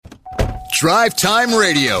Drive Time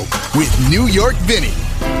Radio with New York Vinny.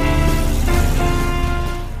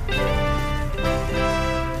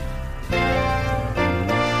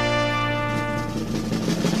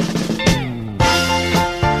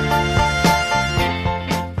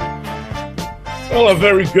 Well, a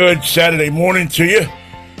very good Saturday morning to you.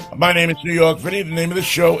 My name is New York Vinny. The name of the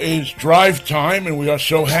show is Drive Time, and we are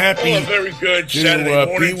so happy very good to Saturday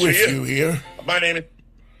morning be with you here. My name is...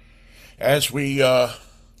 As we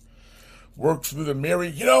work through the mirror.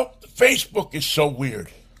 You know, Facebook is so weird.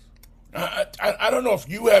 I don't know if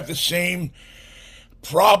you have the same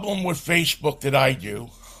problem with Facebook that I do.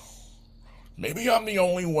 Maybe I'm the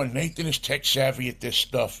only one. Nathan is tech savvy at this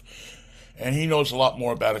stuff, and he knows a lot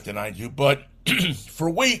more about it than I do. But for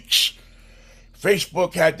weeks,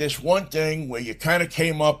 Facebook had this one thing where you kind of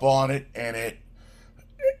came up on it, and it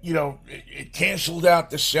canceled out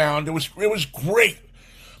the sound. It was great.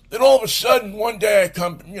 Then all of a sudden, one day I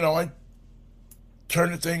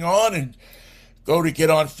turn the thing on and go to get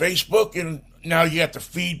on Facebook, and now you got the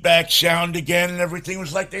feedback sound again and everything. It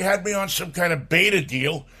was like they had me on some kind of beta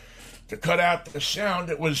deal to cut out the sound.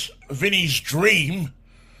 It was Vinny's dream.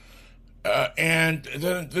 And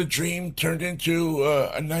the dream turned into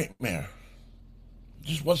a nightmare. It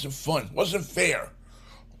just wasn't fun. It wasn't fair.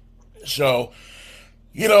 So,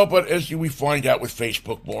 but as we find out with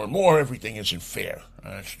Facebook more and more, everything isn't fair.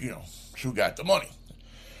 Who got the money?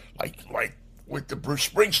 Like with the Bruce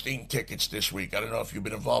Springsteen tickets this week. I don't know if you've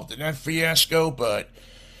been involved in that fiasco, but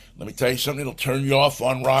let me tell you something. It'll turn you off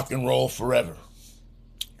on rock and roll forever.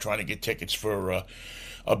 Trying to get tickets for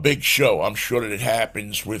a big show. I'm sure that it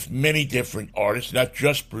happens with many different artists, not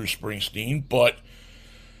just Bruce Springsteen, but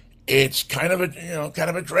it's kind of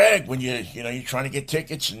a drag when you're trying to get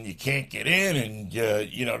tickets and you can't get in, and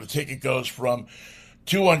the ticket goes from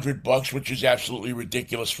 $200, which is absolutely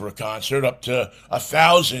ridiculous for a concert, up to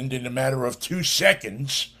 $1,000 in a matter of 2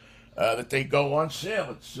 seconds that they go on sale.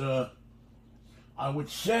 It's I would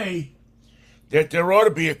say that there ought to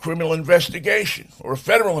be a criminal investigation or a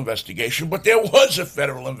federal investigation, but there was a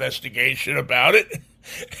federal investigation about it,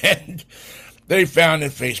 and they found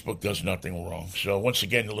that Facebook does nothing wrong. So once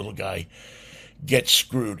again, the little guy gets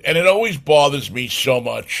screwed. And it always bothers me so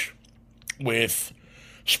much with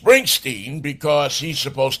Springsteen because he's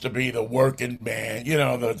supposed to be the working man,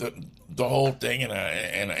 the whole thing, and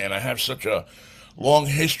I have such a long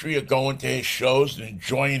history of going to his shows and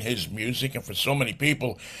enjoying his music, and for so many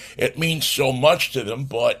people, it means so much to them.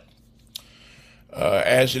 But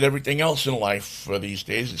as in everything else in life these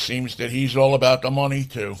days, it seems that he's all about the money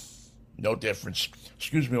too. No difference.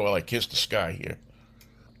 Excuse me while I kiss the sky here.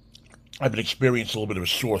 I've been experiencing a little bit of a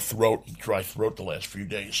sore throat, dry throat the last few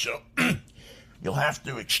days, so you'll have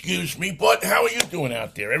to excuse me. But how are you doing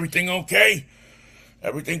out there? Everything okay?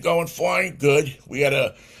 Everything going fine? Good. We had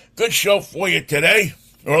a good show for you today,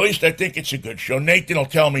 or at least I think it's a good show. Nathan will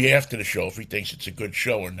tell me after the show if he thinks it's a good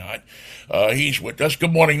show or not. He's with us.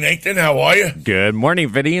 Good morning, Nathan. How are you? Good morning,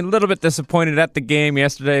 Vinny. A little bit disappointed at the game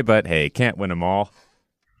yesterday, but hey, can't win them all.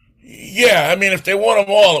 Yeah, I mean, if they won them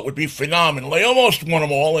all, it would be phenomenal. They almost won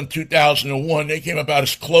them all in 2001. They came about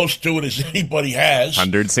as close to it as anybody has.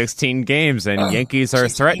 116 games, and Yankees are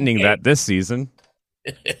threatening that this season.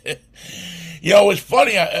 It's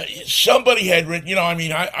funny. Somebody had written,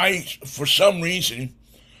 I for some reason,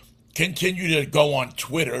 continue to go on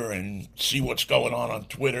Twitter and see what's going on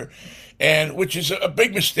Twitter, and which is a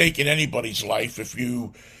big mistake in anybody's life. If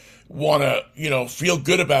you want to, feel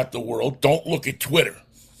good about the world, don't look at Twitter.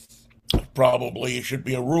 Probably it should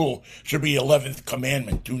be a rule. It should be 11th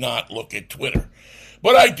commandment. Do not look at Twitter.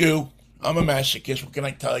 But I do. I'm a masochist. What can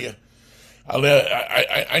I tell you?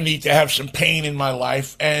 I need to have some pain in my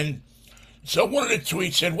life. And so one of the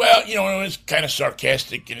tweets said, well, it was kind of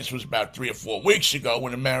sarcastic, and this was about 3 or 4 weeks ago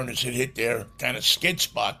when the Mariners had hit their kind of skid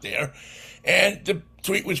spot there. And the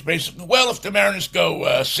tweet was basically, well, if the Mariners go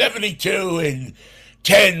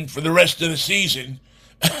 72-10 for the rest of the season,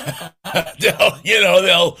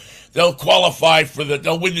 they'll qualify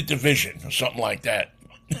they'll win the division or something like that.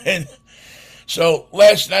 And so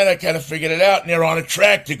last night I kind of figured it out, and they're on a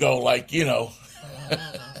track to go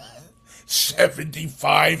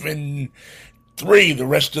 75-3 the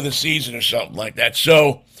rest of the season or something like that.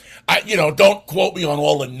 So don't quote me on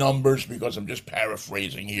all the numbers because I'm just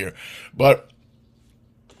paraphrasing here,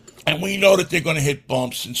 and we know that they're going to hit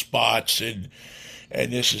bumps and spots and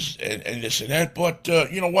this and that. But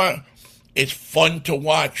you know what? It's fun to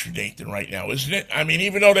watch, Nathan, right now, isn't it? I mean,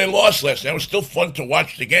 even though they lost last night, it was still fun to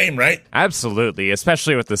watch the game, right? Absolutely,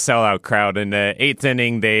 especially with the sellout crowd. In the 8th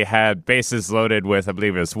inning, they had bases loaded with, I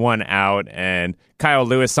believe it was 1 out, and Kyle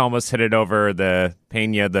Lewis almost hit it over the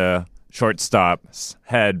Pena, the shortstop's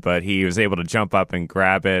head, but he was able to jump up and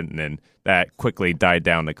grab it, and then that quickly died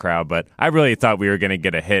down the crowd. But I really thought we were going to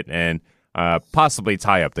get a hit and possibly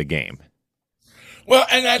tie up the game. Well,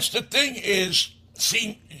 and that's the thing is,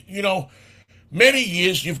 see, many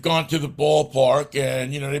years you've gone to the ballpark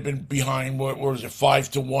and, they've been behind, what was it,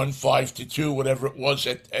 5-1, 5-2, whatever it was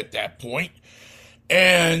at that point.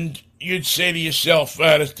 And you'd say to yourself,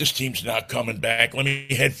 this team's not coming back. Let me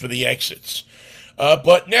head for the exits.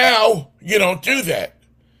 But now you don't do that,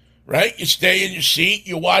 right? You stay in your seat,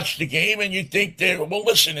 you watch the game, and you think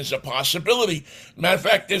listen, there's a possibility. Matter of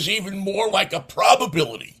fact, there's even more like a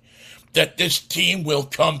probability that this team will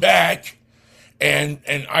come back and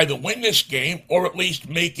either win this game or at least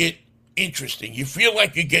make it interesting. You feel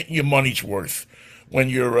like you're getting your money's worth when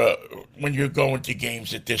you're going to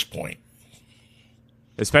games at this point.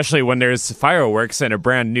 Especially when there's fireworks and a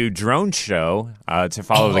brand new drone show to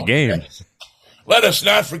follow the game. Yes. Let us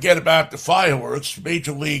not forget about the fireworks.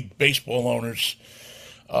 Major League Baseball owners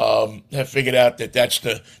have figured out that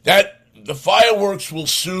the fireworks will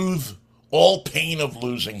soothe all pain of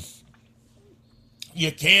losing.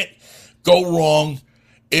 You can't go wrong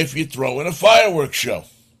if you throw in a fireworks show.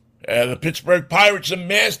 The Pittsburgh Pirates are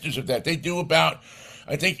masters of that. They do about,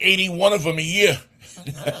 I think, 81 of them a year.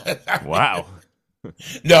 Wow.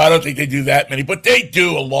 No, I don't think they do that many, but they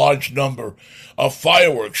do a large number of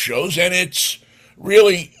fireworks shows, and it's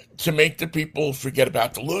really to make the people forget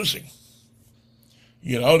about the losing.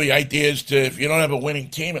 The idea is if you don't have a winning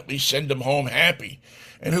team, at least send them home happy.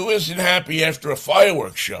 And who isn't happy after a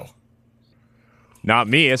fireworks show? Not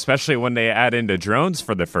me, especially when they add into drones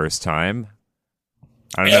for the first time.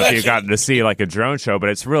 I don't know if you got to see like a drone show, but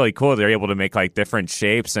it's really cool. They're able to make like different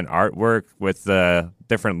shapes and artwork with the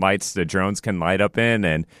different lights the drones can light up in.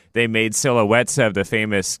 And they made silhouettes of the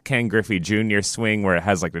famous Ken Griffey Jr. swing where it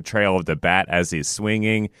has like the trail of the bat as he's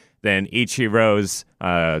swinging. Then Ichiro's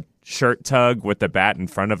shirt tug with the bat in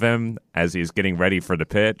front of him as he's getting ready for the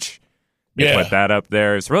pitch. They put that up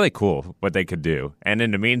there. It's really cool what they could do. And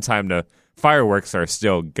in the meantime, the fireworks are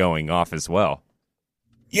still going off as well.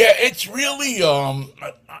 Yeah, it's really,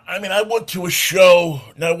 I went to a show,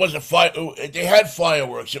 no, it wasn't they had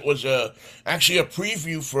fireworks. It was actually a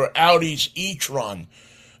preview for Audi's e-tron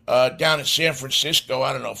down in San Francisco,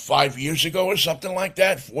 I don't know, 5 years ago or something like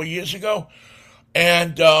that, 4 years ago.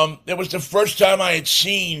 And it was the first time I had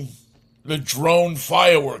seen the drone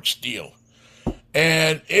fireworks deal.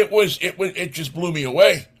 And it just blew me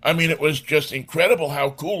away. I mean, it was just incredible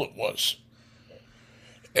how cool it was.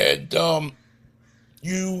 And,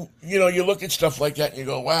 you look at stuff like that and you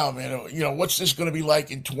go, wow, man, what's this going to be like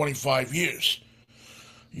in 25 years?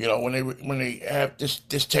 When they have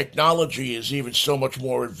this technology is even so much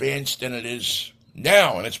more advanced than it is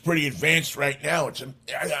now, and it's pretty advanced right now.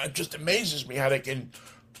 It just amazes me how they can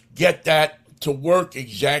get that to work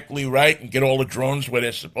exactly right and get all the drones where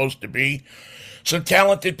they're supposed to be. Some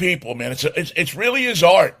talented people, man. It's really is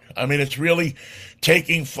art. I mean, it's really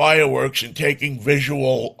taking fireworks and taking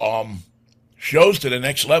visual shows to the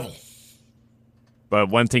next level. But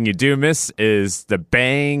one thing you do miss is the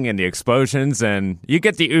bang and the explosions, and you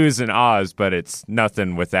get the oohs and ahs, but it's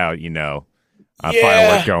nothing without, a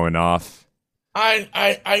firework going off.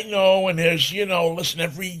 I know, and there's, listen,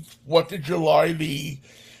 every 4th of July, the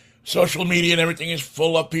social media and everything is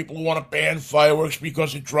full of people who want to ban fireworks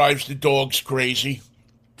because it drives the dogs crazy,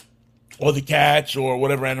 or the cats, or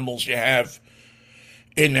whatever animals you have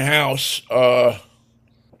in the house.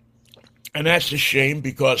 And that's a shame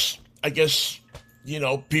because I guess,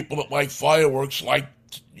 people that like fireworks like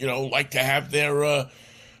to have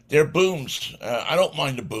their booms. I don't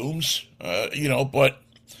mind the booms, but,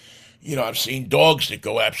 I've seen dogs that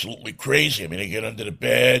go absolutely crazy. I mean, they get under the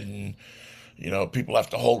bed and, people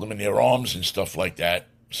have to hold them in their arms and stuff like that.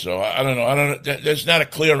 So I don't know. There's not a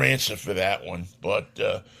clear answer for that one, but,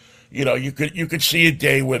 you could see a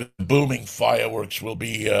day where the booming fireworks will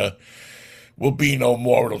be no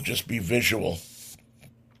more. It'll just be visual.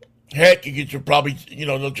 Heck, you could probably,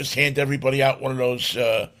 they'll just hand everybody out one of those,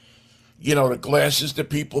 the glasses that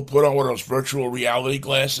people put on, one of those virtual reality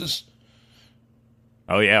glasses.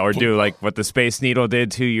 Oh, yeah, or do like what the Space Needle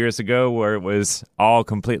did 2 years ago where it was all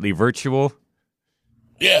completely virtual.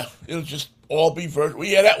 Yeah, it'll just all be virtual.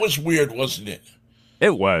 Yeah, that was weird, wasn't it?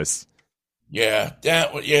 It was. Yeah,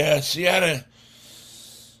 see, I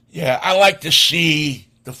like to see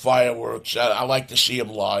the fireworks. I like to see them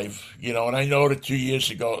live, and I know that 2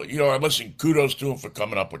 years ago, listen, kudos to them for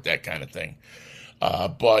coming up with that kind of thing.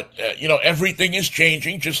 But everything is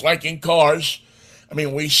changing, just like in cars. I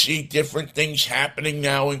mean, we see different things happening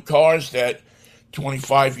now in cars that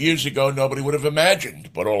 25 years ago nobody would have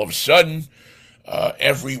imagined. But all of a sudden,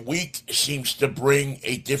 every week seems to bring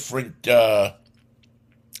a different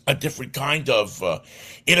kind of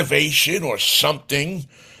innovation or something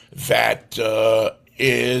that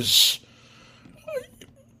is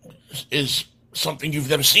something you've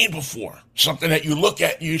never seen before. Something that you look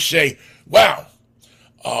at and you say, wow.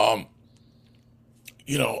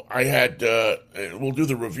 I had, we'll do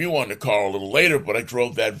the review on the car a little later, but I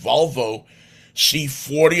drove that Volvo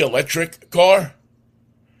C40 electric car.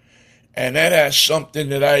 And that has something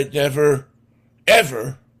that I'd never,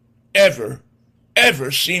 ever, ever,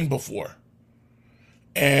 ever seen before.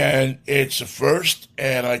 And it's a first,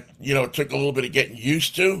 and it took a little bit of getting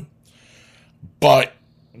used to. But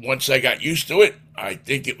once I got used to it, I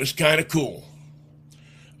think it was kind of cool.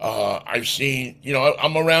 I've seen,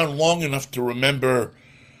 I'm around long enough to remember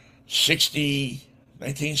 1960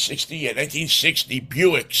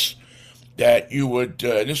 Buicks that you would,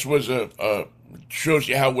 this was shows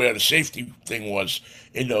you where the safety thing was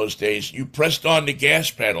in those days. You pressed on the gas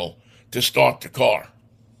pedal to start the car.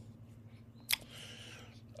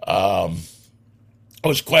 It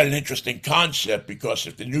was quite an interesting concept because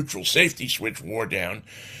if the neutral safety switch wore down,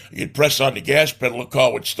 you'd press on the gas pedal, the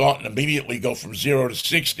car would start and immediately go from 0 to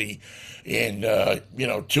 60 in, 2 or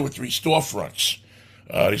 3 storefronts.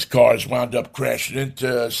 These cars wound up crashing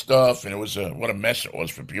into stuff, and it was what a mess it was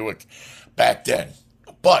for Buick back then.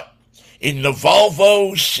 But in the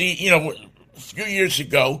Volvo a few years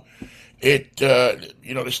ago, they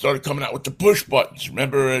started coming out with the push buttons.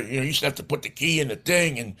 Remember, you used to have to put the key in the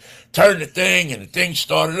thing and turn the thing, and the thing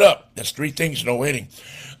started up. That's 3 things, no waiting,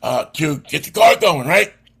 to get the car going,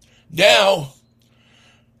 right? Now,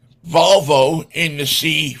 Volvo in the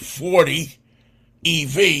C40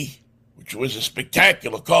 EV, which was a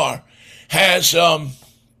spectacular car, has the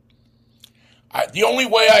only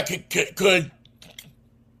way I could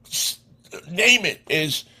name it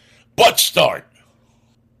is butt start.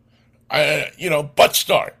 Butt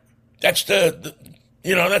start. That's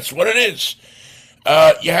that's what it is.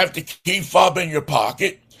 You have the key fob in your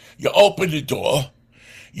pocket. You open the door.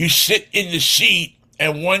 You sit in the seat,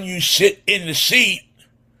 and when you sit in the seat,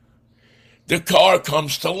 the car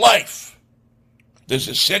comes to life. There's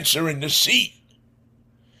a sensor in the seat,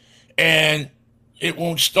 and it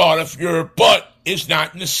won't start if your butt is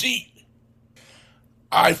not in the seat.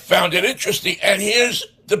 I found it interesting, and here's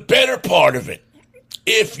the better part of it.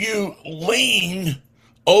 If you lean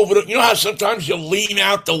over you know how sometimes you lean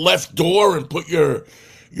out the left door and put your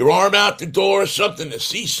arm out the door or something to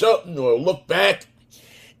see something or look back?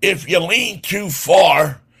 If you lean too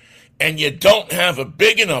far and you don't have a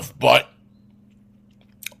big enough butt,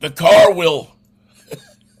 the car will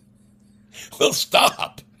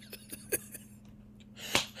stop.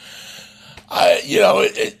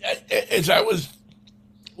 As I was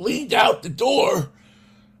leaned out the door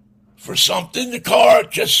for something, the car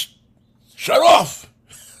just shut off.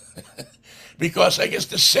 Because I guess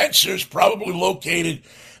the sensor is probably located,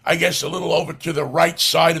 a little over to the right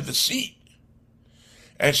side of the seat.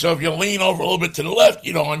 And so if you lean over a little bit to the left,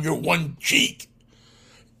 on your one cheek,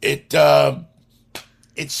 it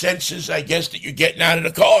senses, I guess, that you're getting out of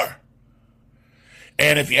the car.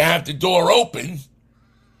 And if you have the door open,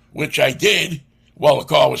 which I did while the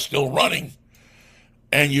car was still running,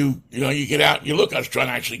 and you get out and you look, I was trying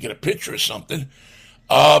to actually get a picture of something,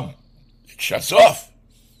 it shuts off.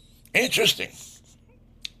 Interesting.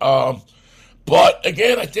 But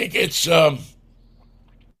again, I think it's, how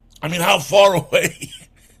far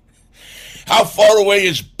away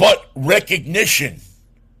is butt recognition?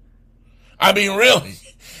 Really,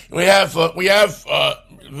 we have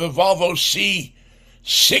the Volvo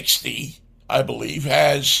C60, I believe,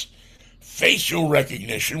 has facial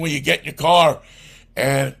recognition where you get in your car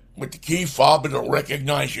and with the key fob, it'll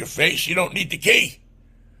recognize your face. You don't need the key.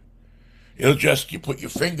 It'll you put your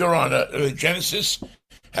finger on the Genesis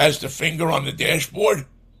has the finger on the dashboard.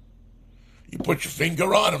 You put your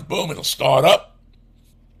finger on and boom, it'll start up.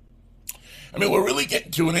 We're really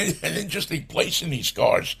getting to an interesting place in these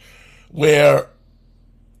cars where,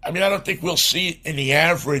 I don't think we'll see it in the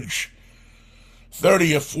average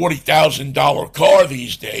 $30,000 or $40,000 car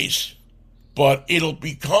these days, but it'll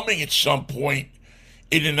be coming at some point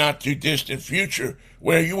in the not too distant future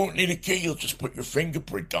where you won't need a key. You'll just put your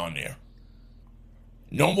fingerprint on there.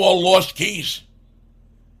 No more lost keys,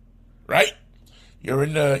 right? You're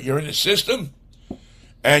in the system,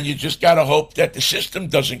 and you just got to hope that the system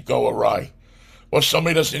doesn't go awry or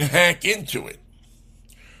somebody doesn't hack into it.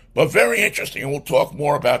 But very interesting, and we'll talk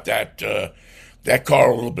more about that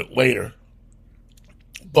car a little bit later.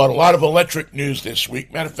 But a lot of electric news this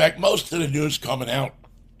week. Matter of fact, most of the news coming out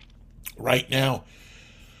right now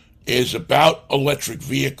is about electric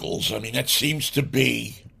vehicles. I mean, that seems to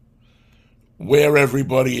be where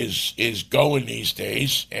everybody is going these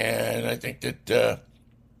days, and I think that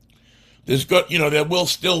there will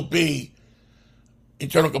still be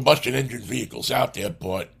internal combustion engine vehicles out there,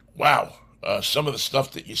 but wow, some of the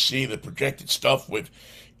stuff that you see, the projected stuff with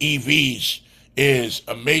EVs is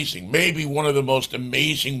amazing. Maybe one of the most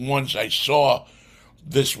amazing ones I saw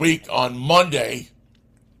this week on Monday.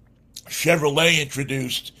 Chevrolet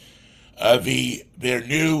introduced their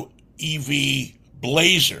new EV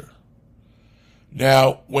Blazer.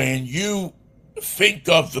 Now, when you think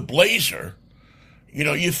of the Blazer,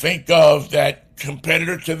 you think of that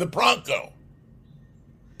competitor to the Bronco.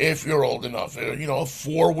 If you're old enough, a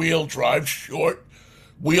four-wheel drive, short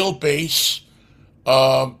wheelbase,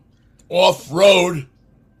 off-road,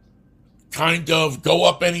 kind of go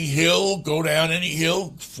up any hill, go down any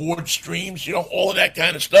hill, ford streams, all of that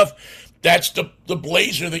kind of stuff. That's the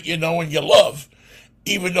Blazer that you know and you love.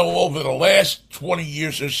 Even though over the last 20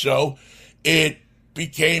 years or so, it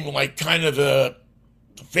became like kind of the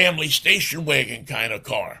family station wagon kind of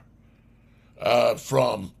car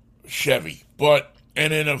from Chevy.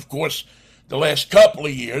 And then, of course, the last couple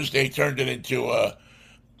of years, they turned it into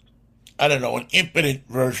an impotent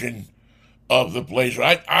version of the Blazer.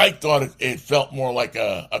 I thought it felt more like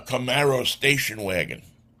a Camaro station wagon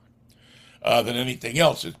than anything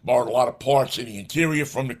else. It borrowed a lot of parts in the interior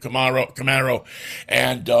from the Camaro,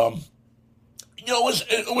 and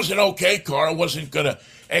it was an okay car. It wasn't going to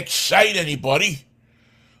excite anybody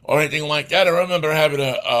or anything like that. I remember having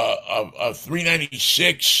a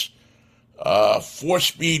 396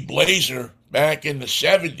 four-speed Blazer back in the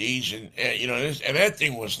 70s, and that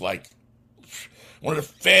thing was like one of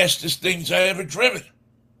the fastest things I ever driven.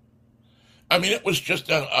 I mean, it was just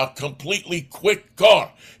a completely quick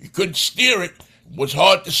car. You couldn't steer it. It was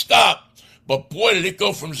hard to stop. But boy, did it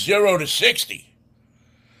go from 0 to 60.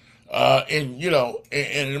 And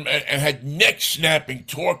had neck-snapping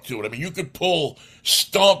torque to it. I mean, you could pull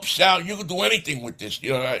stumps out. You could do anything with this.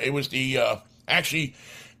 It was actually,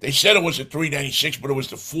 they said it was a 396, but it was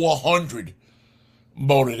the 400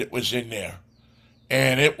 motor that was in there.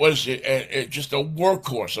 And it was just a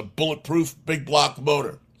workhorse, a bulletproof big block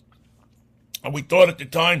motor. And we thought at the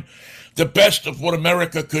time the best of what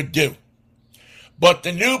America could do. But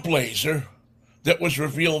the new Blazer that was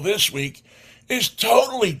revealed this week is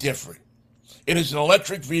totally different. It is an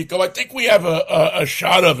electric vehicle. I think we have a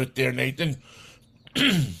shot of it there, Nathan,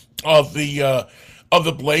 of the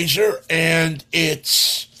Blazer, and the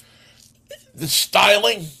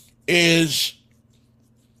styling is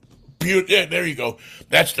beautiful. There you go.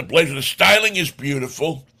 That's the Blazer. The styling is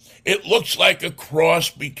beautiful. It looks like a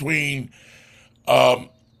cross between a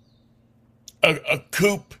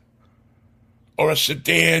coupe or a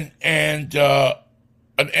sedan and an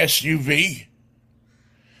SUV.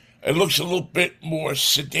 It looks a little bit more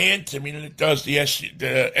sedan to me than it does the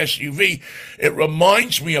SUV. It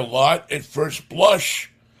reminds me a lot, at first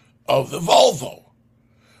blush, of the Volvo,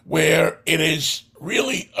 where it is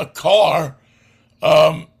really a car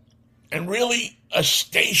and really a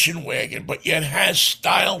station wagon, but yet has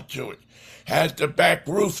style to it. Has the back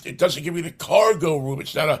roof. It doesn't give you the cargo room.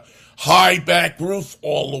 It's not a high back roof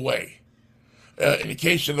all the way. In the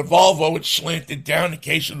case of the Volvo, it's slanted down. In the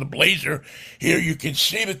case of the Blazer, here you can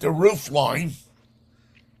see that the roof line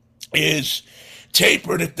is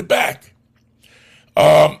tapered at the back.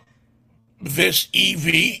 This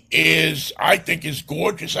EV I think is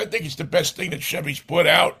gorgeous. I think it's the best thing that Chevy's put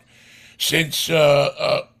out since,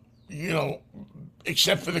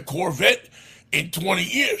 except for the Corvette, in 20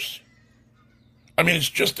 years. I mean, it's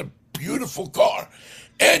just a beautiful car.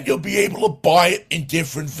 And you'll be able to buy it in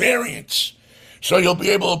different variants. So you'll be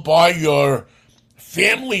able to buy your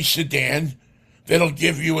family sedan that'll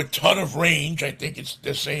give you a ton of range. I think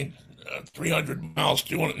they're saying 300 miles,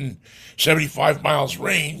 275 miles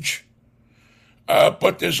range.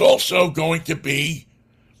 But there's also going to be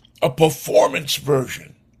a performance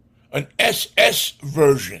version, an SS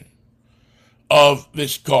version of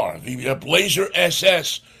this car, the Blazer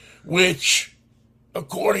SS, which,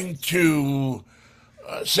 according to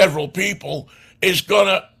several people, is going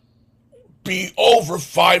to be over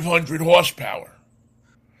 500 horsepower.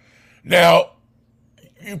 Now,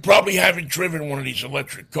 you probably haven't driven one of these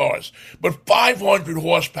electric cars, but 500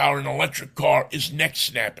 horsepower in an electric car is neck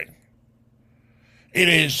snapping. It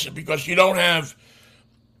is, because you don't have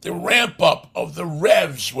the ramp up of the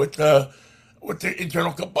revs with the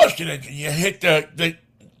internal combustion engine. You hit the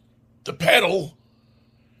pedal,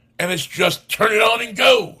 and it's just turn it on and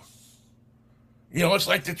go. It's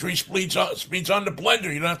like the speeds on the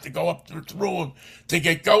blender. You don't have to go up through them to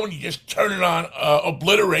get going. You just turn it on,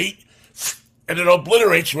 obliterate, and it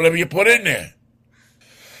obliterates whatever you put in there.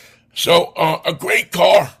 So a great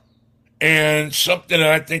car, and something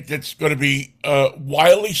that I think that's going to be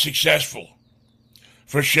wildly successful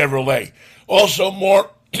for Chevrolet. Also, more,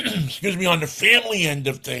 on the family end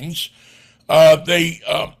of things,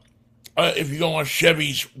 if you go on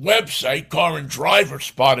Chevy's website, Car and Driver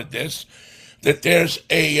spotted this, that there's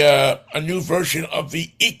a new version of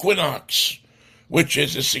the Equinox, which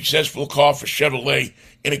is a successful car for Chevrolet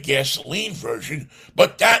in a gasoline version,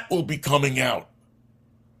 but that will be coming out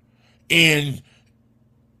in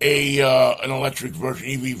an electric version,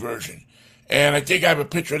 EV version. And I think I have a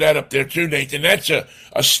picture of that up there too, Nathan. That's a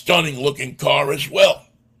stunning looking car as well.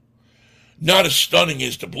 Not as stunning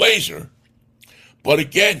as the Blazer, but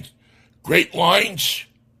again, great lines,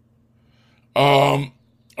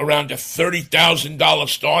 around a $30,000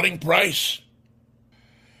 starting price.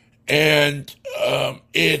 And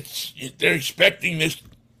they're expecting this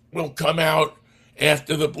will come out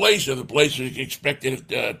after the Blazer. The Blazer is expected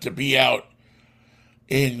to be out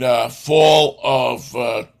in fall of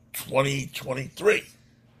 2023.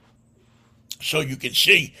 So you can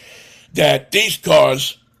see that these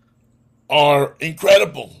cars are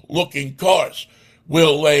incredible looking cars.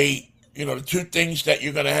 Will they, the two things that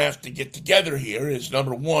you're going to have to get together here is,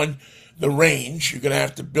 number one, the range. You're going to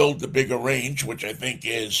have to build the bigger range, which I think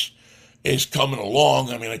is coming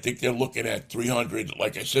along. I mean, I think they're looking at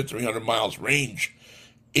 300 miles range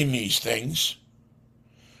in these things.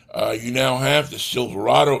 You now have the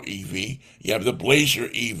Silverado EV. You have the Blazer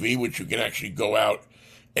EV, which you can actually go out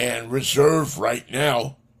and reserve right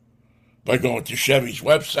now by going to Chevy's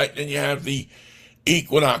website. Then you have the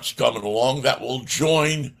Equinox coming along that will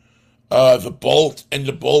join the Bolt and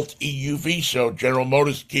the Bolt EUV. So General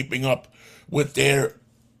Motors keeping up with their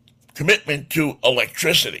commitment to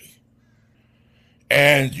electricity.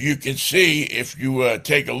 And you can see, if you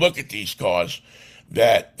take a look at these cars,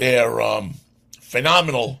 that they're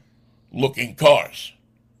phenomenal looking cars.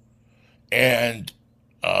 And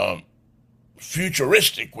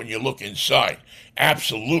futuristic when you look inside.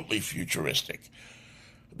 Absolutely futuristic.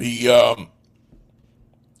 The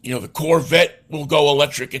Corvette will go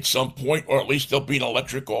electric at some point, or at least there'll be an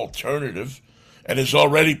electric alternative. And there's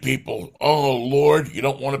already people, oh, Lord, you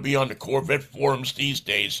don't want to be on the Corvette forums these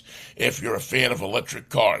days if you're a fan of electric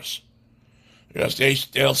cars. Because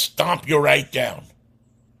they'll stomp you right down.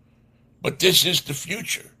 But this is the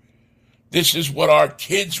future. This is what our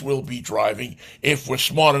kids will be driving if we're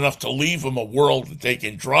smart enough to leave them a world that they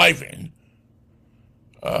can drive in.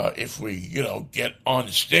 If we, get on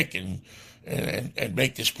the stick and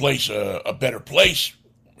make this place a better place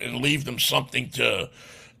and leave them something to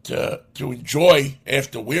enjoy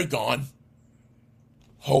after we're gone.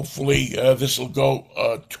 Hopefully, this will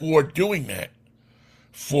go toward doing that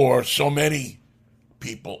for so many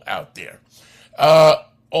people out there.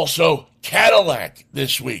 Also, Cadillac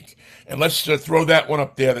this week. And let's throw that one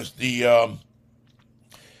up there. There's the I'm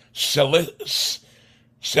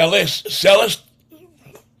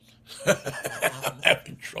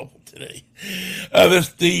having trouble today. There's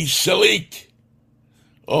the Celica,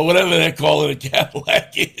 or whatever they call it, a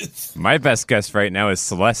Cadillac is. My best guess right now is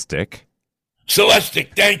Celestiq.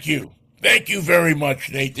 Celestiq, thank you. Thank you very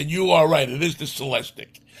much, Nathan. You are right. It is the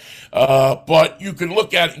Celestiq. But you can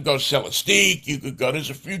look at it and go Celestiq. You could go, there's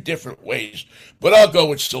a few different ways. But I'll go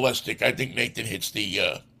with Celestiq. I think Nathan hits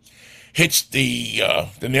the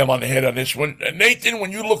nail on the head on this one. Nathan,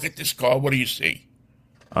 when you look at this car, what do you see?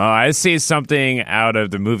 I see something out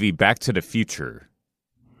of the movie Back to the Future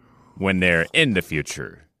when they're in the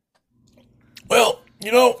future. Well,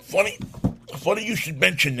 funny you should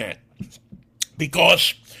mention that,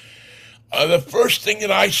 because the first thing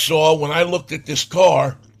that I saw when I looked at this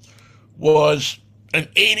car was an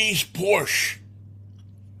 80s Porsche.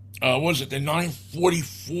 Was it the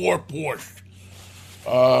 944 Porsche?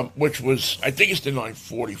 Which was, I think it's the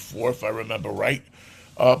 944 if I remember right.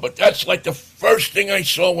 But that's like the first thing I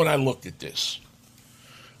saw when I looked at this.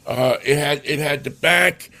 It had the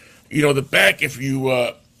back, the back. If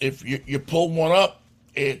you pull one up,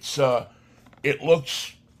 it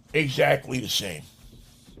looks exactly the same.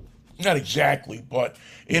 Not exactly, but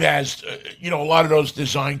it has a lot of those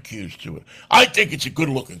design cues to it. I think it's a good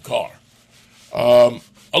looking car. A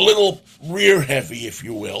little rear heavy, if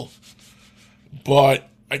you will, but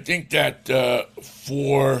I think that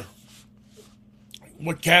for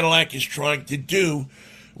what Cadillac is trying to do,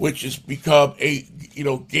 which is become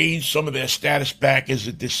gain some of their status back as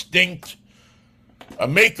a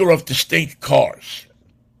maker of distinct cars,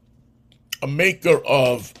 a maker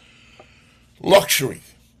of luxury.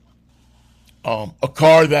 A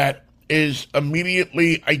car that is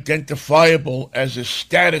immediately identifiable as a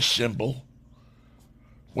status symbol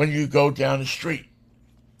when you go down the street.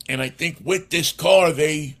 And I think with this car,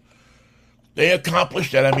 they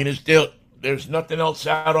accomplished that. I mean, there's nothing else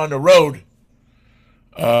out on the road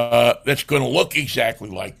that's going to look exactly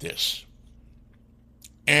like this.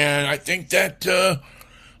 And I think that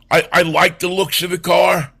I like the looks of the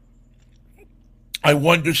car. I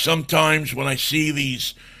wonder sometimes when I see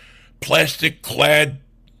these plastic-clad,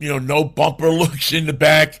 no bumper looks in the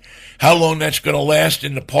back, how long that's going to last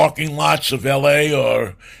in the parking lots of L.A.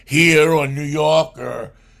 or here or New York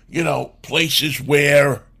or, places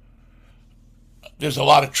where there's a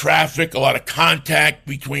lot of traffic, a lot of contact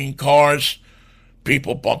between cars.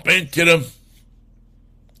 People bump into them.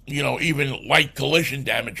 Even light collision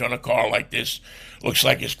damage on a car like this looks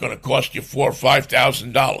like it's going to cost you $4,000 or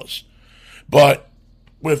 $5,000. But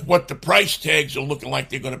with what the price tags are looking like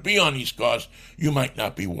they're going to be on these cars, you might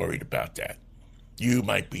not be worried about that. You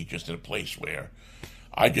might be just in a place where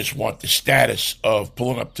I just want the status of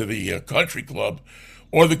pulling up to the country club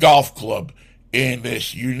or the golf club in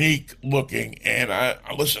this unique looking, and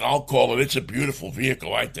I'll call it's a beautiful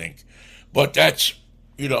vehicle, I think. But that's,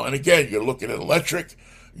 and again, you're looking at electric,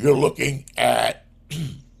 you're looking at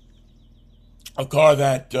a car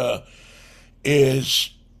that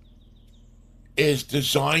is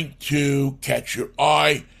designed to catch your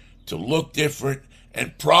eye, to look different,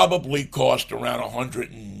 and probably cost around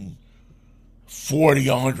 $140,000,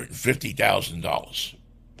 $150,000.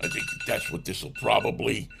 I think that's what this will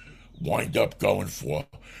probably wind up going for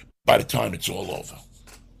by the time it's all over.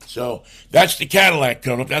 So that's the Cadillac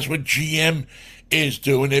coming up. That's what GM is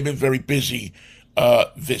doing. They've been very busy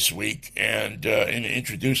this week and in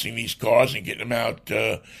introducing these cars and getting them out,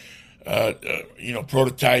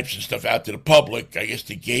 prototypes and stuff out to the public, I guess,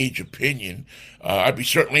 to gauge opinion. I'd be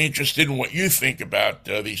certainly interested in what you think about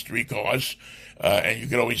these three cars. And you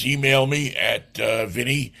can always email me at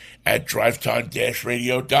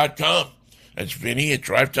Vinny@drivetime-radio.com. That's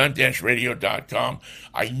Vinny@drivetime-radio.com.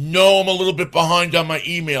 I know I'm a little bit behind on my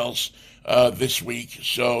emails this week,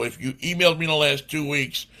 so if you emailed me in the last 2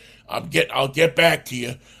 weeks, I'll get back to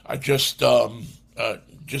you. I just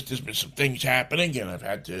there's been some things happening, and I've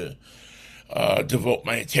had to devote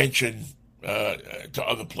my attention to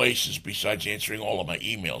other places besides answering all of my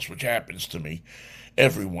emails, which happens to me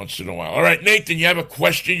every once in a while. All right, Nathan, you have a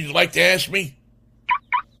question you'd like to ask me?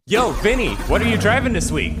 Yo, Vinny, what are you driving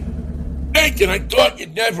this week? Nathan, I thought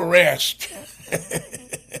you'd never ask.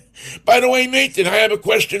 By the way, Nathan, I have a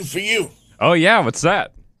question for you. Oh, yeah, what's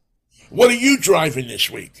that? What are you driving this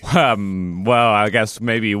week? Well, I guess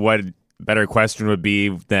maybe what better question would be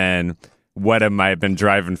than what am I been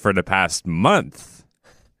driving for the past month?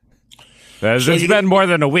 It's been more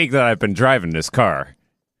than a week that I've been driving this car.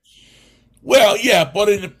 Well, yeah, but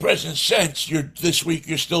in the present sense, this week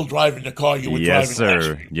you're still driving the car you were driving last week. Yes,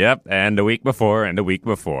 sir. Yep, and the week before, and the week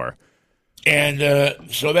before. And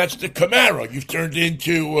so that's the Camaro. You've turned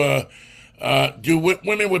into, do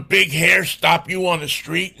women with big hair stop you on the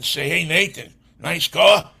street and say, hey, Nathan, nice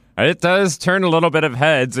car? It does turn a little bit of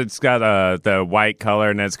heads. It's got the white color,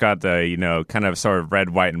 and it's got the, kind of sort of red,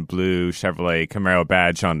 white, and blue Chevrolet Camaro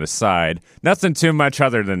badge on the side. Nothing too much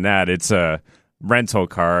other than that. It's a rental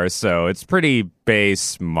car, so it's pretty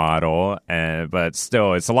base model, but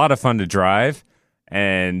still, it's a lot of fun to drive,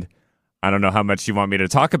 and I don't know how much you want me to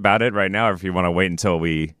talk about it right now, or if you want to wait until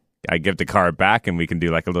I give the car back and we can do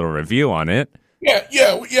like a little review on it.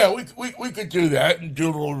 Yeah, we could do that and do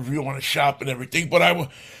a little review on the shop and everything, but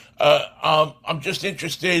I'm just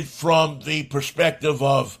interested from the perspective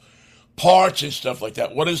of parts and stuff like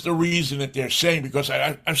that. What is the reason that they're saying? Because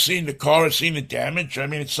I've seen the car, I've seen the damage. I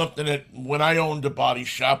mean, it's something that when I owned a body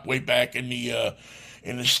shop way back in the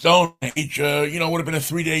Stone Age, would have been a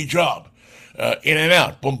 3-day job, in and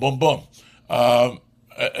out, boom, boom, boom. Are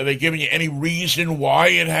they giving you any reason why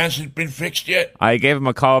it hasn't been fixed yet? I gave him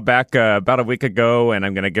a call back about a week ago, and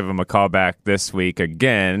I'm going to give him a call back this week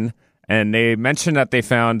again. And they mentioned that they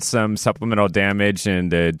found some supplemental damage in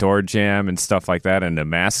the door jamb and stuff like that and the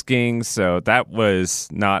masking. So that was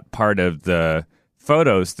not part of the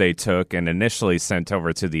photos they took and initially sent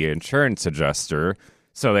over to the insurance adjuster.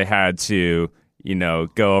 So they had to,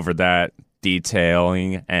 go over that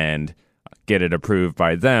detailing and get it approved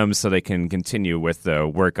by them so they can continue with the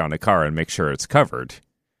work on the car and make sure it's covered.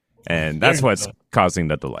 And that's what's causing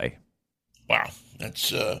the delay. Wow.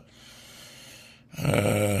 That's,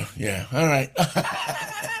 yeah, all right.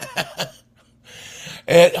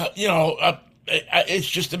 And, it's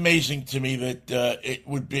just amazing to me that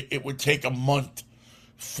it would take a month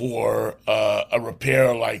for a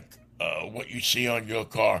repair like what you see on your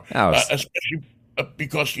car, Oh, especially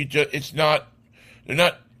because it's not they're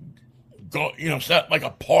not it's not like a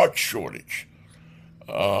part shortage.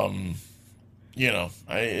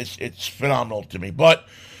 It's phenomenal to me, but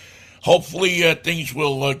hopefully things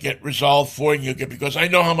will get resolved for you because I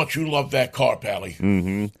know how much you love that car, Pally.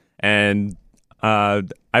 mm-hmm. And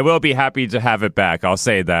I will be happy to have it back. I'll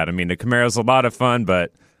say that. I mean, the Camaro's a lot of fun,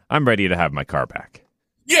 but I'm ready to have my car back.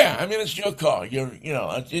 Yeah, I mean, it's your car.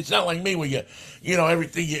 It's not like me where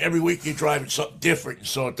every week you're driving something different,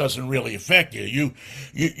 so it doesn't really affect you.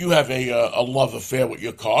 You have a love affair with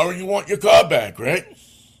your car, and you want your car back, right?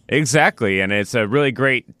 Exactly, and it's a really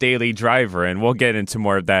great daily driver, and we'll get into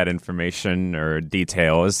more of that information or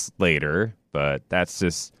details later, but that's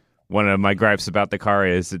just one of my gripes about the car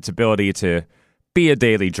is its ability to be a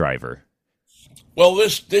daily driver. Well,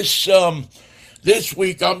 this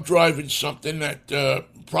week I'm driving something that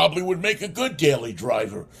probably would make a good daily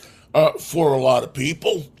driver for a lot of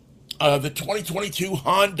people. The 2022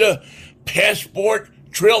 Honda Passport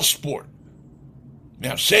Trail Sport.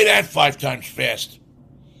 Now, say that 5 times fast.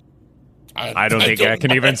 I don't think I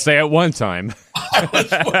can even say it one time.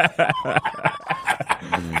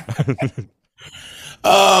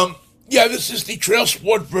 This is the Trail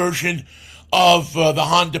Sport version of the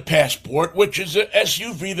Honda Passport, which is an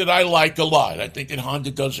SUV that I like a lot. I think that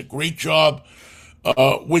Honda does a great job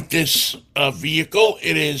with this vehicle.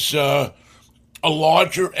 It is a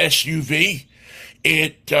larger SUV.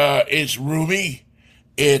 It is roomy.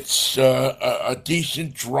 It's a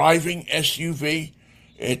decent driving SUV.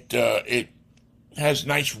 It has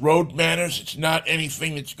nice road manners. It's not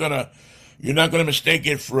anything you're not gonna mistake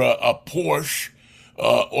it for a Porsche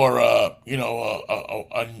or a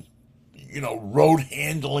road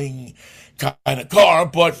handling kind of car.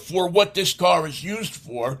 But for what this car is used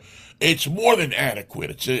for, it's more than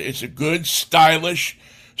adequate. It's a good, stylish,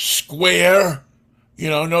 square,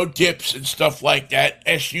 no dips and stuff like that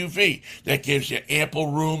SUV that gives you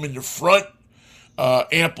ample room in the front,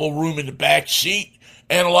 ample room in the back seat,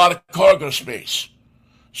 and a lot of cargo space.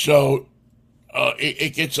 So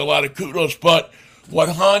it gets a lot of kudos. But what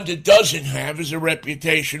Honda doesn't have is a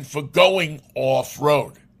reputation for going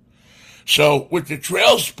off-road. So with the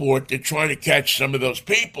Trail Sport, they're trying to catch some of those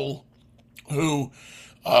people who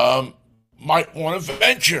might want to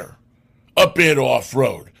venture a bit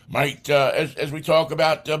off-road. Might, as we talk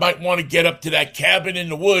about, might want to get up to that cabin in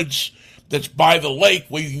the woods that's by the lake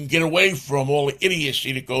where you can get away from all the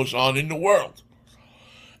idiocy that goes on in the world.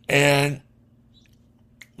 And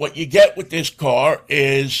what you get with this car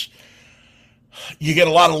is you get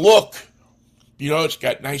a lot of look. It's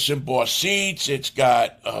got nice embossed seats. It's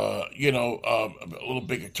got, a little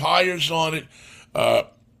bigger tires on it,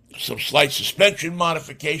 some slight suspension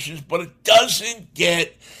modifications, but it doesn't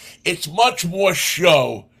it's much more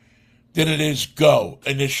show than it is go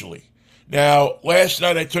initially. Now, last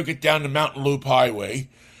night I took it down the Mountain Loop Highway,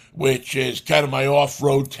 which is kind of my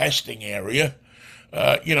off-road testing area.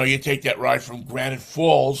 You take that ride from Granite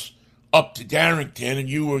Falls up to Darrington, and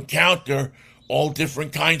you encounter all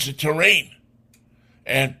different kinds of terrain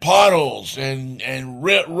and potholes and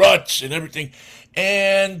ruts and everything.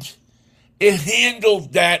 And it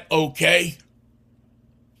handled that okay.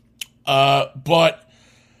 But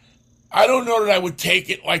I don't know that I would take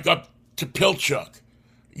it like up to Pilchuck,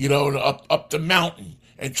 up the mountain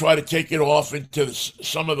and try to take it off into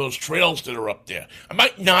some of those trails that are up there. I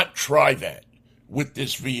might not try that with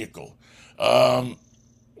this vehicle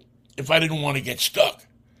if I didn't want to get stuck.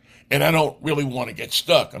 And I don't really want to get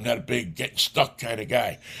stuck. I'm not a big getting stuck kind of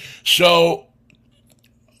guy. So,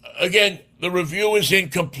 again, the review is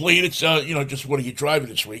incomplete. It's, just what are you driving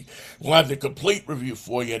this week? We'll have the complete review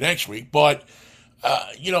for you next week. But,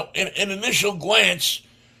 in an initial glance,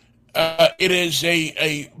 it is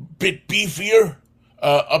a bit beefier,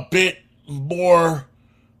 a bit more,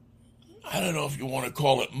 I don't know if you want to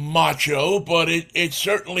call it macho, but it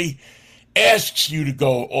certainly asks you to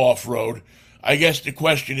go off-road. I guess the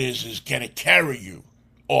question is can it carry you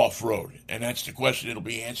off-road? And that's the question that'll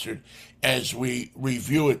be answered as we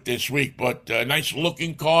review it this week. But nice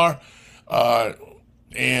looking car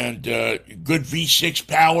and good V6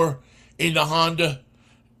 power in the Honda.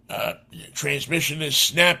 Transmission is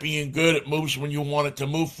snappy and good. It moves when you want it to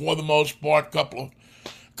move for the most part. Couple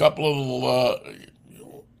of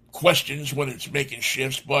questions when it's making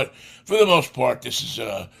shifts, but for the most part, this is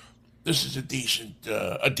a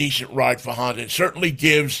decent ride for Honda. It certainly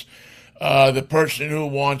gives the person who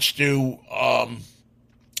wants to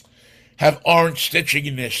have orange stitching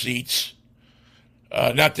in their seats,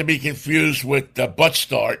 not to be confused with the butt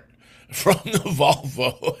start from the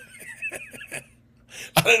Volvo.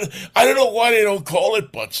 I don't know why they don't call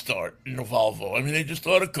it butt start in the Volvo. I mean, they just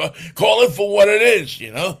ought to call it for what it is,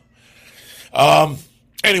 you know?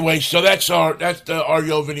 Anyway, so that's our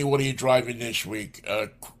Yo Vinny, what are you driving this week?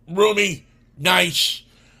 Roomy, nice,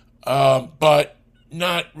 but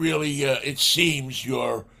not really, it seems,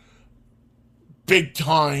 your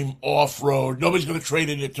big-time off-road. Nobody's going to trade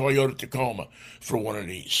in a Toyota Tacoma for one of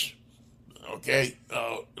these, okay?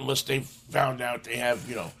 Unless they found out they have,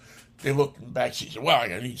 they look in the backseat and say, well, I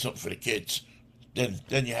need something for the kids.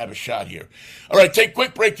 Then you have a shot here. All right, take a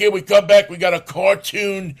quick break here. We come back. We got a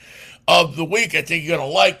cartoon of the week. I think you're going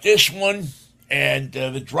to like this one. And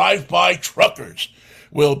the Drive-By Truckers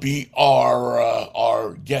will be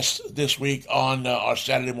our guests this week on our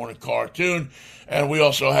Saturday morning cartoon. And we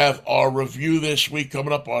also have our review this week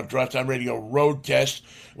coming up on Drive Time Radio Road Test.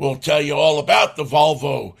 We'll tell you all about the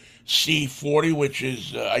Volvo C40, which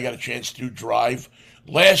is I got a chance to drive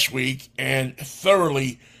last week and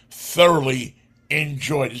thoroughly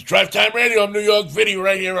enjoyed. It's Drive Time Radio. I'm New York Vinny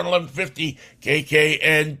right here on 1150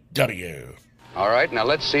 KKNW. All right, now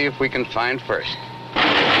let's see if we can find first.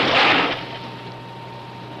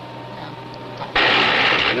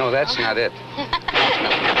 No, that's not it. No,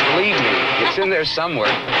 believe me, it's in there somewhere.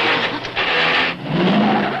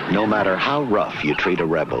 No matter how rough you treat a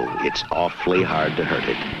rebel, it's awfully hard to hurt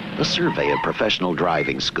it. A survey of professional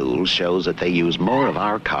driving schools shows that they use more of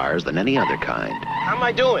our cars than any other kind. How am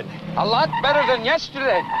I doing? A lot better than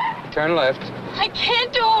yesterday. Turn left. I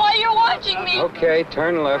can't do it while you're watching me. Okay,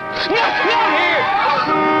 turn left. Not here!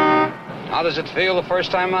 How does it feel the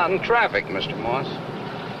first time out in traffic, Mr. Moss?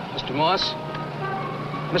 Mr. Moss?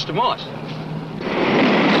 Mr. Moss?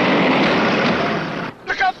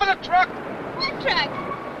 Look out for the truck! What truck?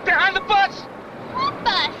 Behind the bus! What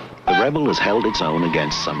bus? The Rebel has held its own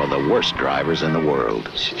against some of the worst drivers in the world.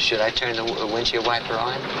 Should I turn the windshield wiper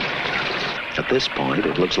on? At this point,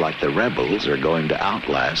 it looks like the Rebels are going to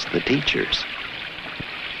outlast the teachers.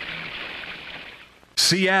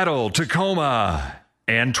 Seattle, Tacoma,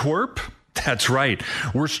 Antwerp? That's right.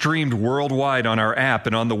 We're streamed worldwide on our app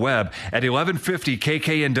and on the web at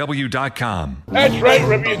 1150kknw.com. That's right.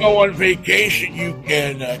 Wherever you go on vacation, you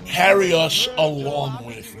can carry us along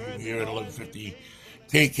with you here at 1150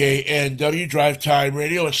 KKNW Drive Time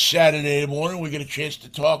Radio. A Saturday morning, we get a chance to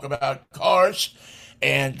talk about cars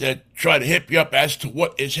and try to hip you up as to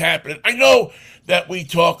what is happening. I know that we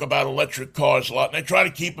talk about electric cars a lot, and I try to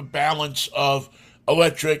keep a balance of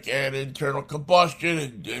electric and internal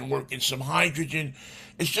combustion and work in some hydrogen.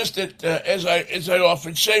 It's just that, as I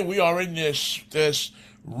often say, we are in this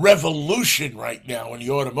revolution right now in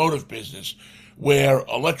the automotive business where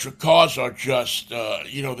electric cars are just,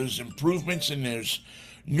 there's improvements and there's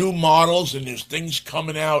new models and there's things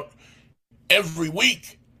coming out every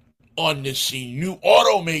week on this scene. New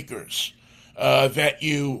automakers that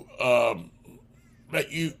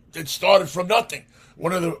started from nothing.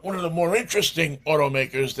 One of the more interesting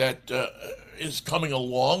automakers that is coming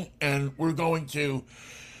along, and we're going to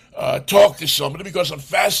talk to somebody because I'm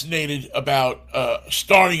fascinated about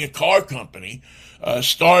starting a car company,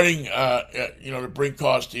 to bring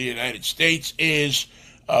cars to the United States is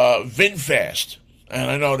VinFast, and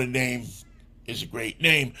I know the name is a great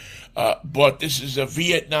name, but this is a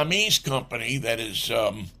Vietnamese company that is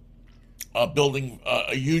building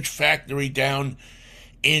a huge factory down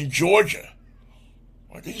in Georgia.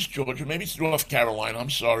 I think it's Georgia. Maybe it's North Carolina. I'm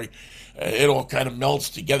sorry. It all kind of melts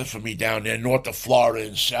together for me down there, north of Florida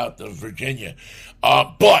and south of Virginia.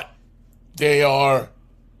 But they are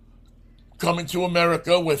coming to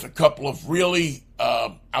America with a couple of really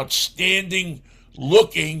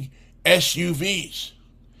outstanding-looking SUVs.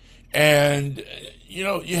 And,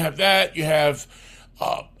 you have that. You have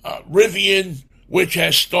Rivian, which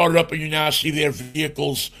has started up, and you now see their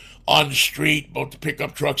vehicles on the street, both the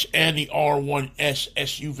pickup trucks and the R1S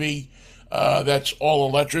SUV. That's all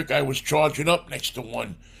electric. I was charging up next to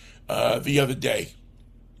one the other day.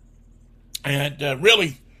 And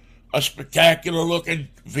really a spectacular looking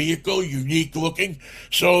vehicle, unique looking.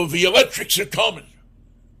 So the electrics are coming.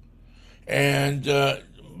 And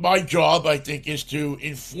my job, I think, is to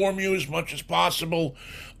inform you as much as possible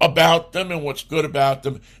about them and what's good about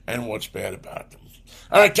them and what's bad about them.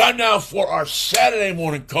 All right, time now for our Saturday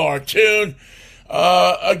morning cartoon.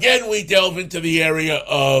 Again, we delve into the area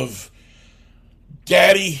of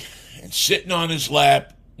daddy and sitting on his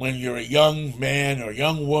lap when you're a young man or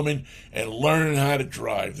young woman and learning how to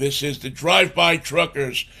drive. This is the Drive-By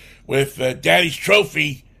Truckers with Daddy's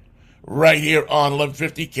Trophy right here on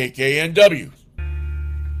 1150 KKNW.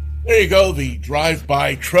 There you go, the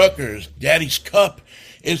Drive-By Truckers. Daddy's Cup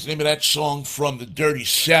is the name of that song from the Dirty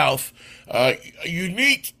South.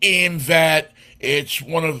 Unique in that It's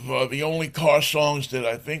one of the only car songs that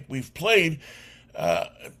I think we've played.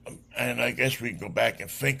 And I guess we can go back and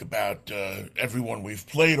think about everyone we've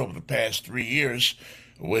played over the past 3 years,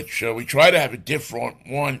 which we try to have a different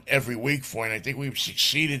one every week for, and I think we've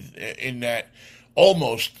succeeded in that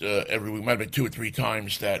almost every week. Might have been 2 or 3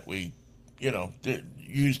 times that we,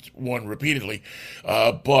 used one repeatedly.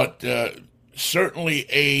 But certainly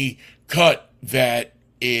a cut that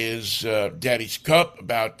is Daddy's Cup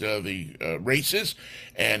about the races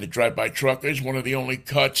and the Drive-By Truckers, one of the only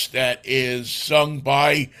cuts that is sung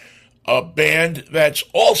by a band that's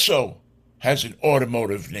also has an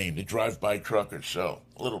automotive name, the Drive-By Truckers. So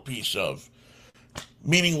a little piece of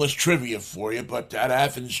meaningless trivia for you, but at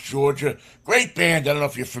Athens, Georgia, great band. I don't know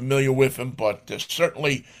if you're familiar with them, but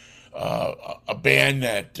certainly a band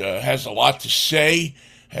that has a lot to say,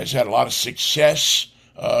 has had a lot of success,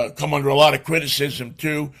 come under a lot of criticism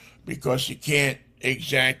too, because you can't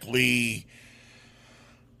exactly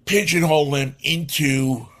pigeonhole them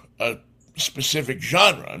into a specific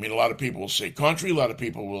genre. I mean, a lot of people will say country, a lot of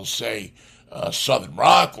people will say southern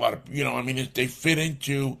rock, a lot of, they fit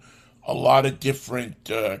into a lot of different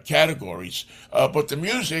categories. But the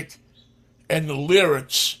music and the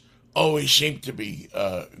lyrics always seem to be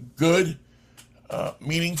good,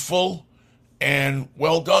 meaningful, and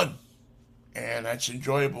well done. And that's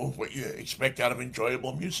enjoyable, what you expect out of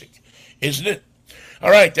enjoyable music, isn't it? All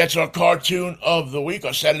right, that's our cartoon of the week,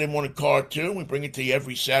 our Saturday morning cartoon. We bring it to you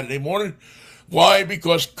every Saturday morning. Why?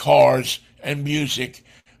 Because cars and music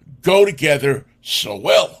go together so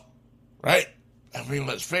well, right? I mean,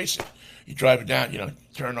 let's face it. You're driving down,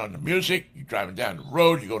 turn on the music. You're driving down the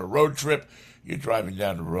road. You go to a road trip. You're driving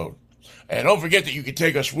down the road. And don't forget that you can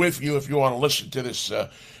take us with you if you want to listen to this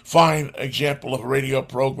fine example of a radio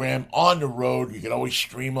program on the road. You can always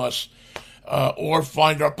stream us or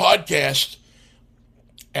find our podcast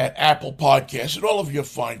at Apple Podcasts and all of your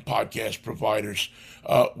fine podcast providers.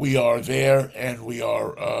 We are there, and we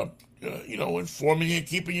are, informing you,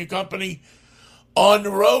 keeping you company on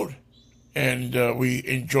the road. And we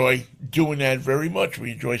enjoy doing that very much.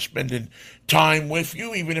 We enjoy spending time with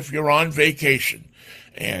you, even if you're on vacation.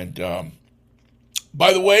 And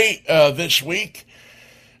by the way, this week,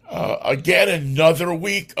 again, another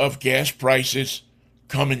week of gas prices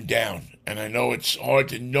coming down. And I know it's hard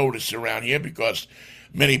to notice around here because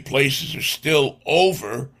many places are still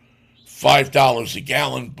over $5 a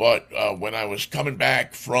gallon. But when I was coming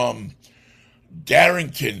back from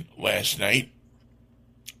Darrington last night,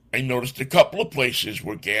 I noticed a couple of places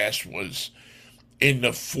where gas was in the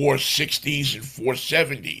 460s and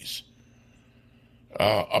 470s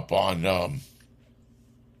up on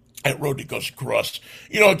that road that goes across.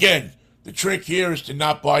 Again, the trick here is to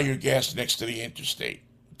not buy your gas next to the interstate.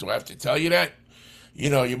 Do I have to tell you that?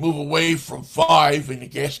 You move away from 5 and the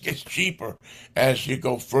gas gets cheaper as you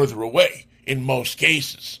go further away in most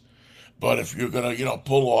cases. But if you're going to,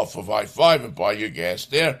 pull off of I-5 and buy your gas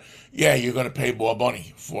there, yeah, you're going to pay more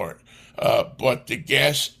money for it. But the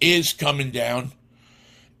gas is coming down,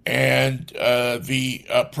 and the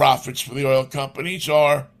profits for the oil companies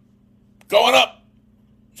are going up.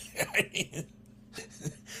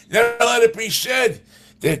 Never let it be said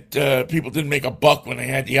that people didn't make a buck when they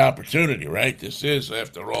had the opportunity, right? This is,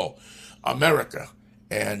 after all, America.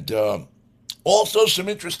 And also some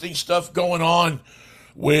interesting stuff going on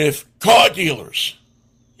with car dealers.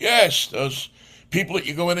 Yes, those people that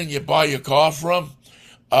you go in and you buy your car from,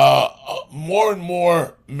 more and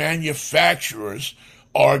more manufacturers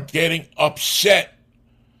are getting upset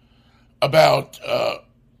about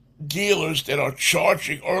dealers that are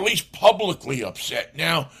charging, or at least publicly upset.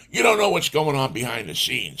 Now, you don't know what's going on behind the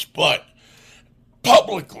scenes, but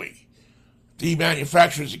publicly, the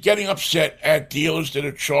manufacturers are getting upset at dealers that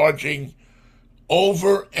are charging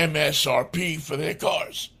over MSRP for their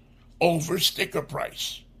cars, over sticker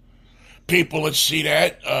price. People that see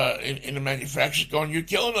that in the manufacturers going, you're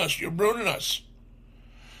killing us, you're ruining us.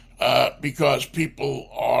 Because people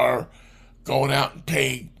are going out and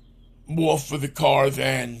paying more for the car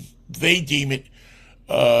than they deem it,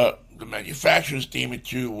 the manufacturers deem it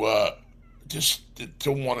to want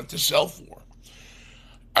it to sell for.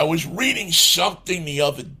 I was reading something the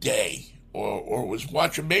other day, or was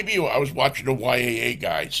watching, maybe I was watching the YAA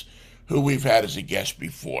guys who we've had as a guest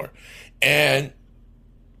before, and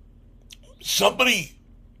somebody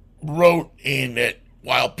wrote in that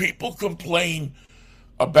while people complain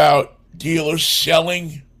about dealers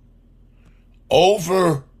selling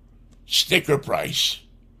over sticker price,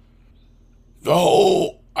 the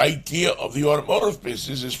whole idea of the automotive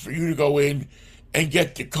business is for you to go in and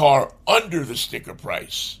get the car under the sticker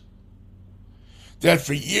price. That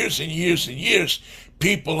for years and years and years,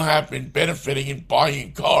 people have been benefiting and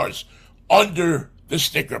buying cars under the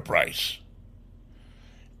sticker price.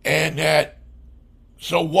 And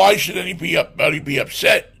so why should anybody be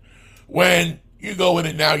upset when you go in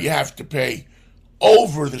and now you have to pay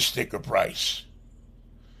over the sticker price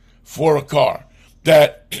for a car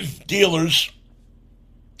that dealers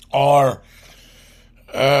are,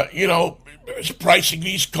 pricing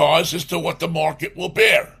these cars as to what the market will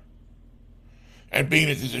bear. And being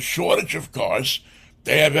that there's a shortage of cars,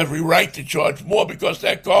 they have every right to charge more because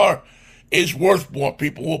that car is worth more.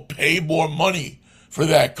 People will pay more money for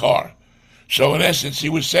that car. So in essence, he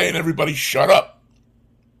was saying, everybody shut up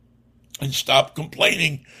and stop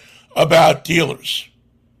complaining about dealers.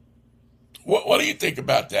 What do you think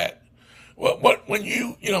about that? When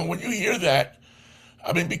you hear that,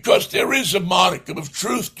 I mean, because there is a modicum of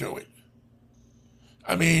truth to it.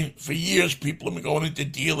 I mean, for years, people have been going into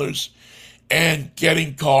dealers and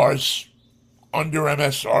getting cars under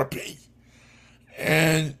MSRP.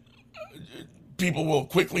 And people will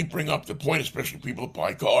quickly bring up the point, especially people that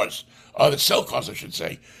buy cars, that sell cars, I should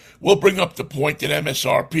say, will bring up the point that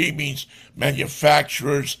MSRP means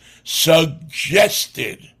manufacturer's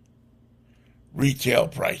suggested retail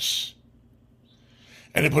price.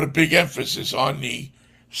 And they put a big emphasis on the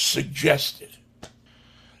suggested.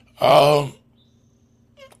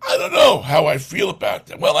 I don't know how I feel about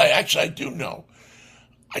that. Well, I do know.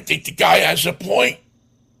 I think the guy has a point.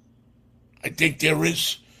 I think there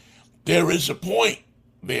is a point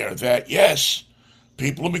there that, yes,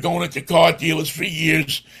 people have been going into car dealers for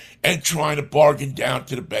years and trying to bargain down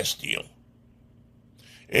to the best deal.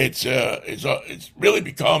 It's really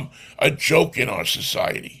become a joke in our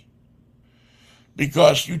society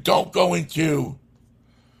because you don't go into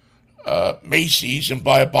Macy's and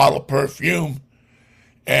buy a bottle of perfume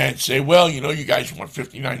and say, well, you guys want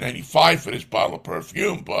 $59.95 for this bottle of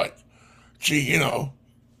perfume, but, gee, I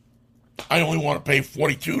only want to pay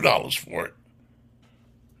 $42 for it.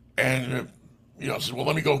 And, said, well,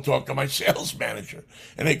 let me go talk to my sales manager.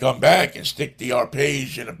 And they come back and stick the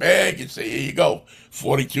arpege in a bag and say, here you go,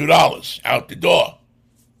 $42 out the door.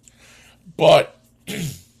 But,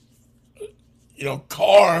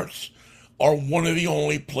 cars are one of the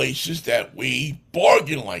only places that we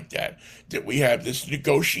bargain like that we have this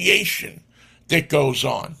negotiation that goes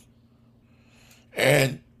on.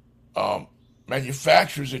 And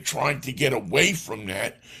manufacturers are trying to get away from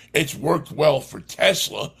that. It's worked well for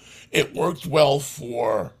Tesla. It worked well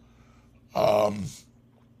for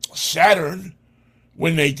Saturn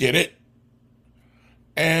when they did it.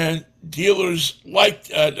 And dealers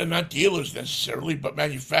not dealers necessarily, but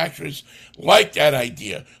manufacturers like that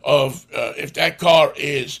idea of if that car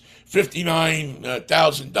is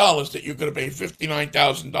 $59,000, that you're going to pay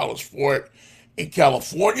 $59,000 for it in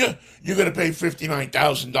California, you're going to pay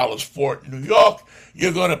 $59,000 for it in New York,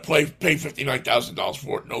 you're going to pay $59,000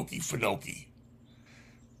 for it in Okefenokee.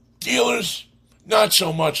 Dealers, not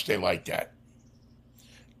so much they like that.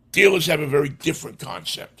 Dealers have a very different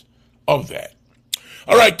concept of that.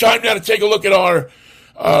 All right, time now to take a look at our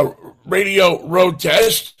radio road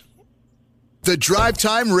test. The Drive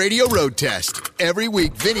Time Radio Road Test. Every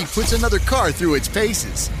week, Vinny puts another car through its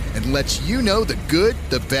paces and lets you know the good,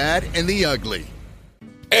 the bad, and the ugly.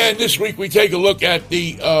 And this week, we take a look at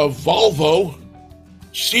the Volvo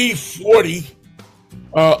C40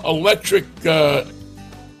 electric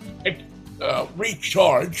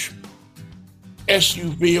recharge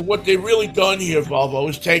SUV. And what they've really done here, Volvo,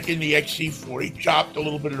 is taken the XC40, chopped a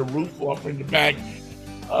little bit of the roof off in the back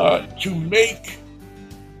to make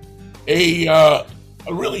a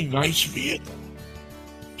really nice vehicle.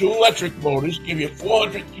 2 electric motors give you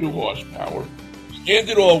 402 horsepower,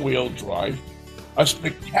 standard all-wheel drive, a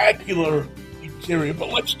spectacular interior. But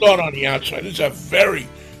let's start on the outside. It's a very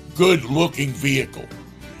good-looking vehicle.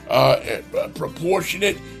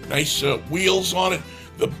 Proportionate, nice wheels on it.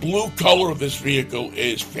 The blue color of this vehicle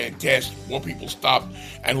is fantastic. More people stopped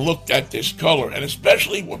and looked at this color, and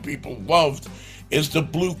especially what people loved is the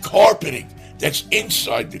blue carpeting that's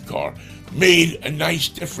inside the car. Made a nice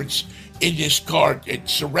difference in this car. It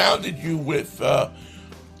surrounded you with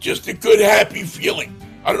just a good, happy feeling.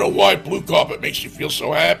 I don't know why blue carpet makes you feel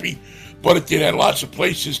so happy, but it did have lots of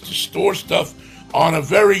places to store stuff on a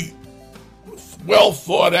very well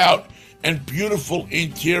thought out and beautiful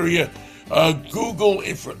interior. Google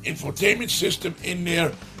infotainment system in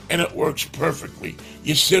there, and it works perfectly.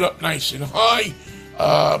 You sit up nice and high.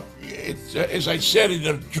 As I said, in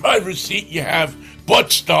the driver's seat, you have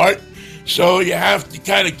butt start, so you have to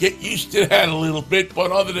kind of get used to that a little bit.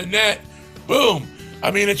 But other than that, boom.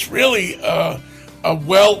 I mean, it's really a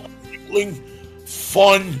well-feeling,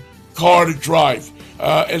 fun car to drive.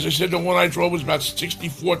 As I said, the one I drove was about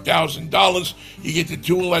 $64,000. You get the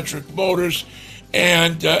 2 electric motors,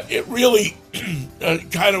 and it really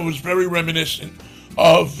kind of was very reminiscent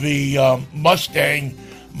of the Mustang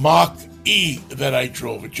Mach-E that I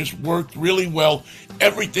drove. It just worked really well.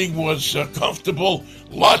 Everything was comfortable.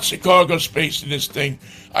 Lots of cargo space in this thing.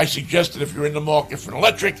 I suggested if you're in the market for an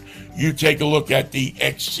electric, you take a look at the the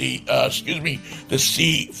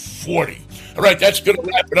C40. All right, that's going to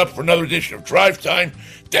wrap it up for another edition of Drive Time.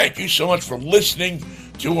 Thank you so much for listening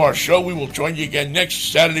to our show. We will join you again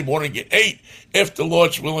next Saturday morning at 8, if the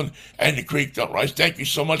Lord's willing and the creek don't rise. Thank you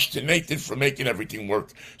so much to Nathan for making everything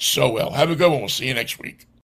work so well. Have a good one. We'll see you next week.